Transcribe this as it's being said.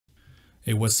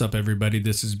Hey, what's up, everybody?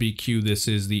 This is BQ. This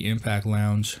is the Impact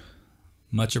Lounge.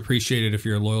 Much appreciated if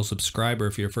you're a loyal subscriber.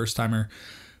 If you're a first timer,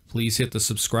 please hit the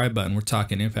subscribe button. We're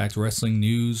talking Impact Wrestling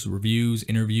news, reviews,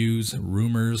 interviews,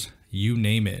 rumors, you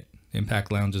name it.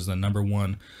 Impact Lounge is the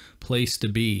 #1 place to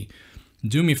be.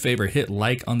 Do me a favor, hit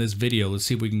like on this video. Let's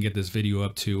see if we can get this video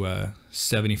up to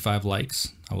 75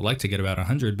 likes. I would like to get about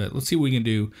 100, but let's see what we can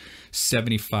do.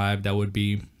 75, that would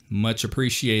be much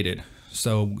appreciated.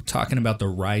 So talking about the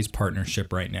Rise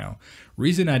partnership right now.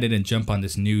 Reason I didn't jump on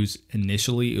this news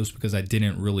initially, it was because I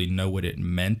didn't really know what it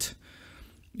meant.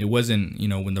 It wasn't,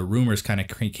 when the rumors kind of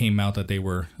came out that they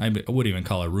were, I wouldn't even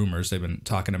call it rumors, they've been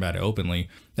talking about it openly,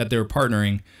 that they were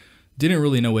partnering, didn't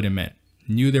really know what it meant.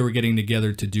 Knew they were getting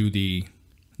together to do the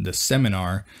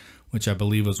seminar, which I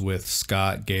believe was with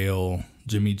Scott, Gail,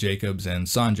 Jimmy Jacobs, and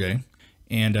Sanjay.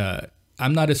 And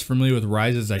I'm not as familiar with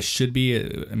Rise as I should be.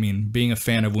 I mean, being a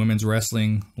fan of women's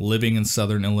wrestling, living in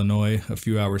Southern Illinois, a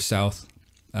few hours south,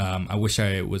 I wish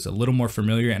I was a little more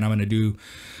familiar, and I'm going to do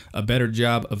a better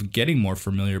job of getting more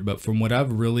familiar. But from what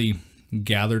I've really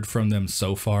gathered from them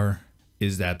so far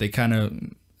is that they kind of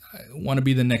want to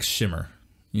be the next Shimmer,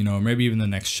 or maybe even the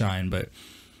next Shine. But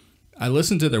I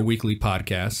listened to their weekly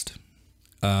podcast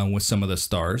with some of the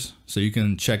stars, so you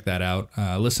can check that out.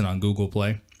 Listen on Google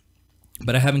Play.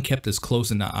 But I haven't kept as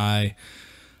close an eye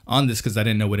on this because I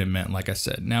didn't know what it meant, like I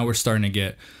said. Now we're starting to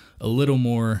get a little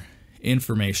more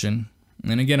information.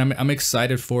 And again, I'm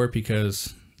excited for it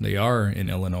because they are in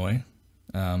Illinois.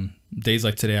 Days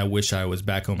like today, I wish I was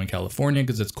back home in California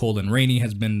because it's cold and rainy,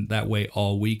 has been that way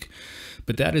all week.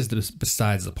 But that is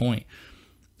besides the point.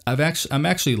 I'm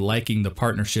actually liking the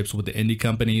partnerships with the indie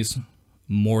companies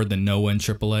more than Noah and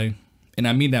AAA. And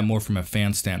I mean that more from a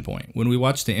fan standpoint. When we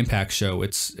watch the Impact show,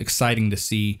 it's exciting to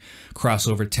see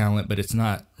crossover talent, but it's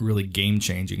not really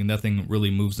game-changing. Nothing really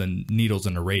moves the needles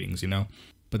in the ratings,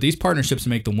 But these partnerships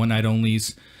make the one-night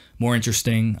onlys more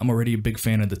interesting. I'm already a big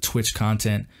fan of the Twitch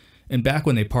content. And back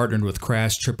when they partnered with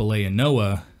Crash, AAA, and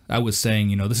Noah, I was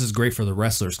saying, this is great for the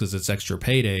wrestlers because it's extra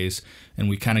paydays, and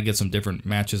we kind of get some different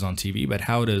matches on TV. But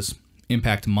how does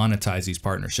Impact monetize these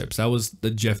partnerships? That was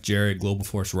the Jeff Jarrett Global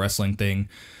Force Wrestling thing,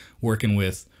 working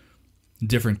with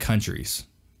different countries.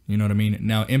 You know what I mean?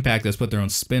 Now Impact has put their own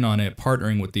spin on it,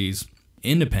 partnering with these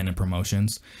independent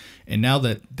promotions. And now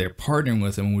that they're partnering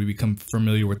with them, when we become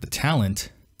familiar with the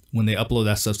talent, when they upload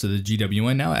that stuff to the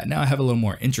GWN, now I have a little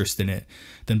more interest in it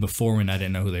than before when I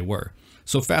didn't know who they were.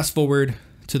 So fast forward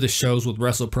to the shows with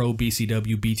WrestlePro,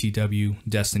 BCW, BTW,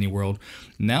 Destiny World.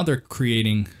 Now they're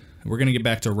creating, we're going to get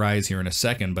back to Rise here in a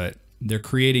second, but they're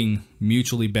creating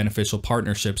mutually beneficial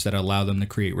partnerships that allow them to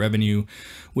create revenue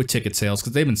with ticket sales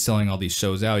because they've been selling all these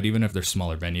shows out, even if they're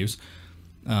smaller venues.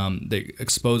 They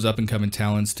expose up-and-coming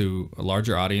talents to a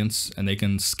larger audience, and they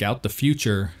can scout the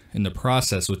future in the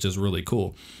process, which is really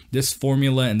cool. This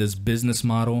formula and this business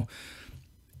model,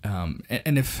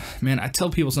 and if, man, I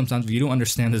tell people sometimes, if you don't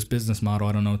understand this business model,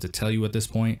 I don't know what to tell you at this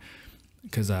point.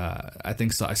 Because I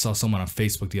think I saw someone on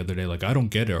Facebook the other day, like, I don't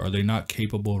get it. Are they not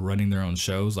capable of running their own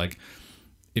shows? Like,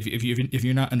 if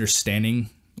you're not understanding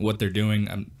what they're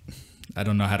doing, I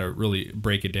don't know how to really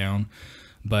break it down.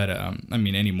 But,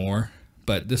 anymore.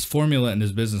 But this formula and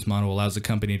this business model allows the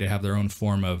company to have their own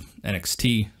form of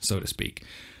NXT, so to speak.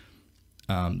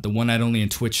 The one night only in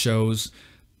Twitch shows,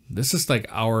 this is like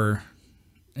our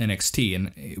NXT.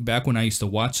 And back when I used to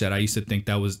watch that, I used to think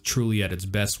that was truly at its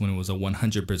best when it was a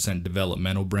 100%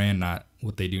 developmental brand, not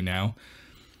what they do now.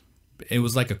 It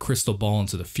was like a crystal ball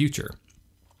into the future,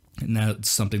 and that's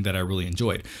something that I really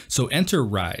enjoyed. So enter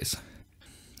Rise.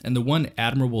 And the one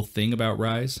admirable thing about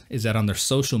Rise is that on their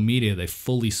social media, they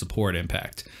fully support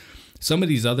Impact. Some of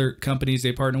these other companies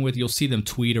they partner with, you'll see them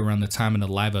tweet around the time of the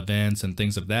live events and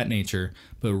things of that nature,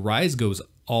 but Rise goes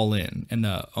all in. And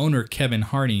the owner, Kevin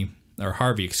Harvey,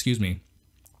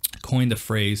 coined the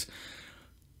phrase,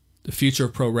 the future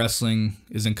of pro wrestling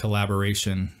is in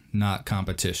collaboration, not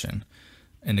competition.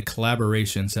 And the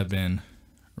collaborations have been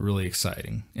really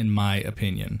exciting, in my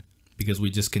opinion, because we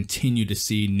just continue to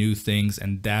see new things,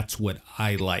 and that's what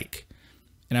I like.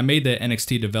 And I made the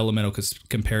NXT developmental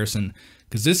comparison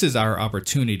because this is our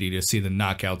opportunity to see the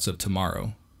knockouts of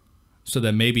tomorrow, so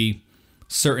that maybe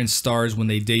certain stars, when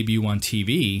they debut on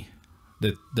TV,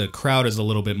 the crowd is a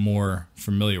little bit more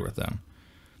familiar with them.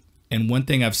 And one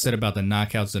thing I've said about the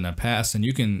knockouts in the past, and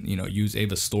you can, use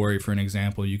Ava Story for an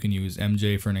example, you can use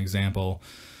MJ for an example.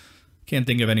 Can't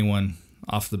think of anyone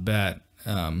off the bat.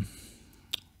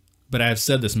 But I have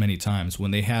said this many times, when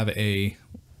they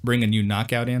bring a new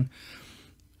knockout in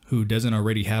who doesn't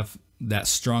already have that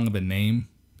strong of a name,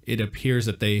 it appears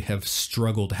that they have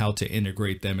struggled how to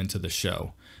integrate them into the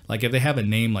show. Like if they have a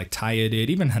name like Taya did,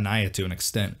 even Hanaya to an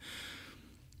extent,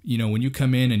 you know, when you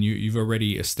come in and you've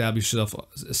already established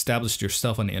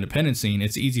yourself on the independent scene,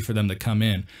 it's easy for them to come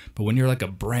in. But when you're like a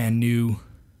brand new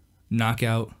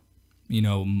knockout, you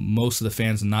know, most of the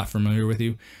fans are not familiar with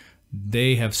you,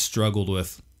 they have struggled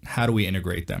with how do we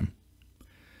integrate them.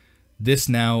 This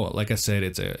now, like I said,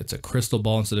 it's a crystal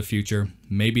ball into the future.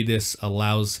 Maybe this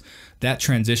allows that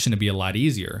transition to be a lot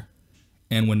easier.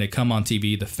 And when they come on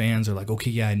TV, the fans are like,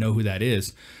 okay, yeah, I know who that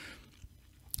is.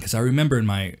 Because I remember in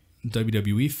my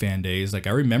WWE fan days, like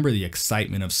I remember the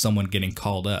excitement of someone getting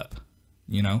called up.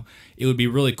 You know, it would be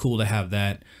really cool to have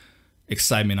that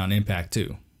excitement on Impact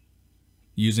too,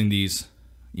 using these,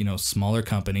 you know, smaller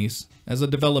companies as a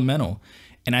developmental.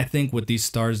 And I think with these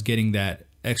stars getting that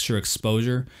extra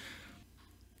exposure,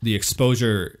 the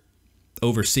exposure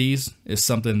overseas is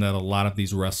something that a lot of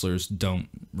these wrestlers don't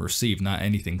receive, not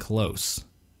anything close.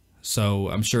 So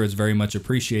I'm sure it's very much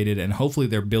appreciated, and hopefully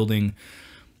they're building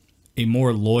a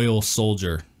more loyal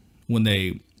soldier when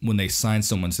they sign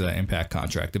someone to that Impact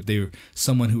contract. If they're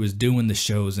someone who is doing the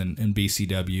shows in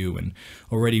BCW and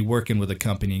already working with a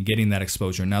company and getting that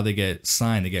exposure, now they get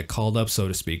signed, they get called up, so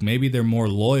to speak. Maybe they're more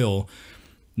loyal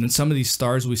than some of these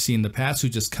stars we see in the past who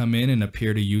just come in and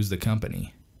appear to use the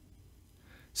company.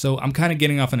 So I'm kind of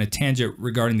getting off on a tangent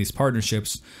regarding these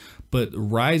partnerships, but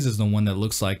Rise is the one that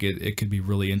looks like it could be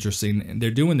really interesting. And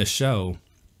they're doing the show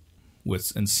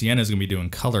and Sienna's going to be doing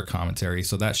color commentary,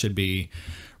 so that should be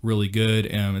really good.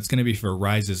 It's going to be for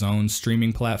Rise's own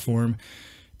streaming platform,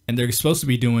 and they're supposed to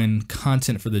be doing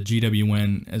content for the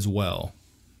GWN as well.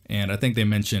 And I think they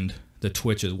mentioned the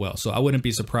Twitch as well. So I wouldn't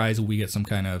be surprised if we get some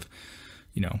kind of,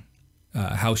 you know,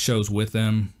 house shows with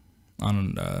them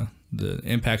on the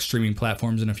Impact streaming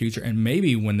platforms in the future. And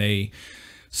maybe when they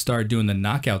start doing the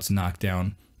Knockouts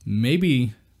Knockdown,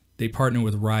 maybe they partner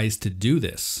with Rise to do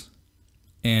this.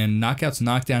 And Knockouts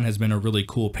Knockdown has been a really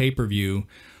cool pay-per-view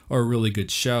or a really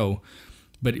good show.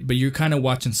 But you're kind of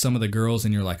watching some of the girls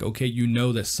and you're like, okay, you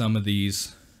know that some of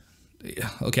these...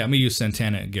 Okay, I'm going to use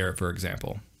Santana and Garrett, for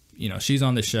example. You know, she's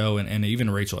on the show, and even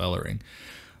Rachel Ellering.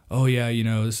 Oh yeah, you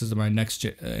know, this is my next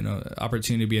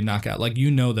opportunity to be a knockout. Like,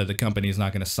 you know that the company is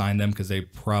not going to sign them because they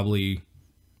probably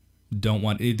don't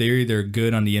want. They're either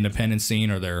good on the independent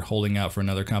scene or they're holding out for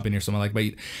another company or something like.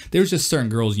 But there's just certain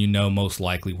girls, you know, most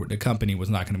likely the company was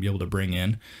not going to be able to bring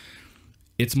in.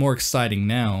 It's more exciting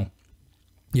now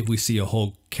if we see a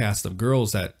whole cast of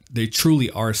girls that they truly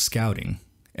are scouting,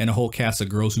 and a whole cast of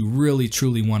girls who really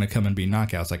truly want to come and be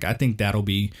knockouts. Like, I think that'll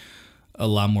be a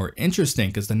lot more interesting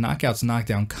because the Knockouts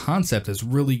Knockdown concept is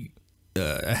really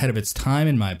ahead of its time,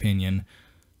 in my opinion.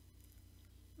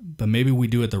 But maybe we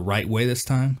do it the right way this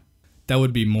time. That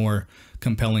would be more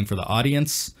compelling for the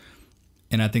audience,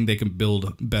 and I think they can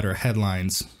build better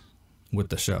headlines with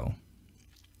the show.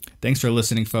 Thanks for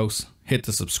listening, folks. Hit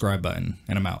the subscribe button,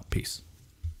 and I'm out. Peace.